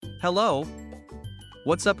Hello.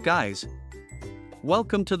 What's up, guys?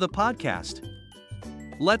 Welcome to the podcast.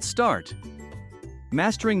 Let's start.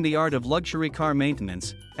 Mastering the art of luxury car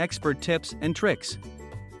maintenance, expert tips and tricks.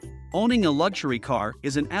 Owning a luxury car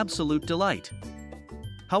is an absolute delight.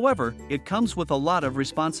 However, it comes with a lot of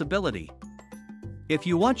responsibility. If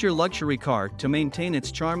you want your luxury car to maintain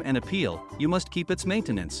its charm and appeal, you must keep its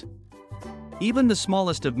maintenance. Even the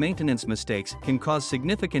smallest of maintenance mistakes can cause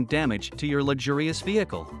significant damage to your luxurious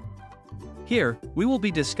vehicle. Here, we will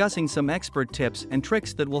be discussing some expert tips and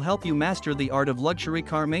tricks that will help you master the art of luxury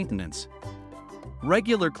car maintenance.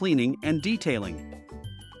 Regular cleaning and detailing.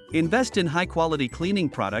 Invest in high-quality cleaning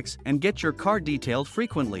products and get your car detailed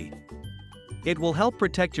frequently. It will help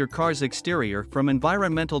protect your car's exterior from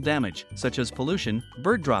environmental damage, such as pollution,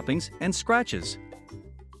 bird droppings, and scratches.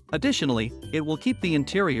 Additionally, it will keep the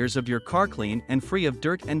interiors of your car clean and free of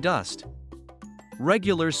dirt and dust.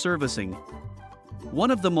 Regular servicing. One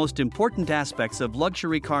of the most important aspects of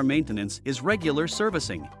luxury car maintenance is regular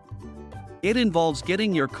servicing. It involves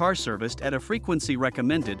getting your car serviced at a frequency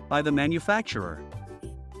recommended by the manufacturer.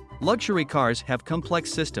 Luxury cars have complex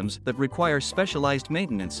systems that require specialized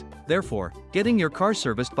maintenance, therefore, getting your car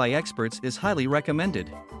serviced by experts is highly recommended.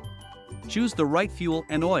 Choose the right fuel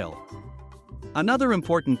and oil. Another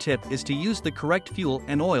important tip is to use the correct fuel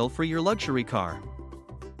and oil for your luxury car.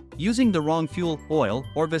 Using the wrong fuel, oil,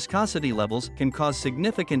 or viscosity levels can cause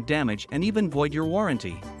significant damage and even void your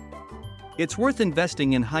warranty. It's worth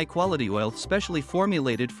investing in high-quality oil specially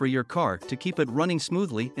formulated for your car to keep it running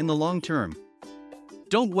smoothly in the long term.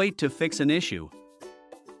 Don't wait to fix an issue.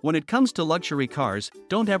 When it comes to luxury cars,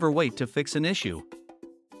 don't ever wait to fix an issue.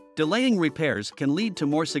 Delaying repairs can lead to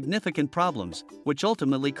more significant problems, which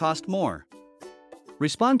ultimately cost more.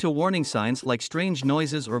 Respond to warning signs like strange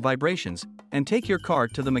noises or vibrations, and take your car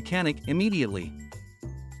to the mechanic immediately.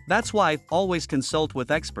 That's why, always consult with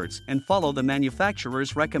experts and follow the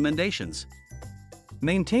manufacturer's recommendations.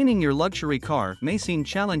 Maintaining your luxury car may seem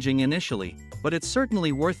challenging initially, but it's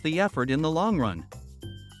certainly worth the effort in the long run.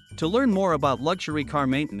 To learn more about luxury car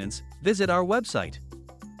maintenance, visit our website,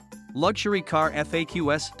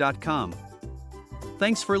 luxurycarfaqs.com.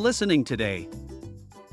 Thanks for listening today.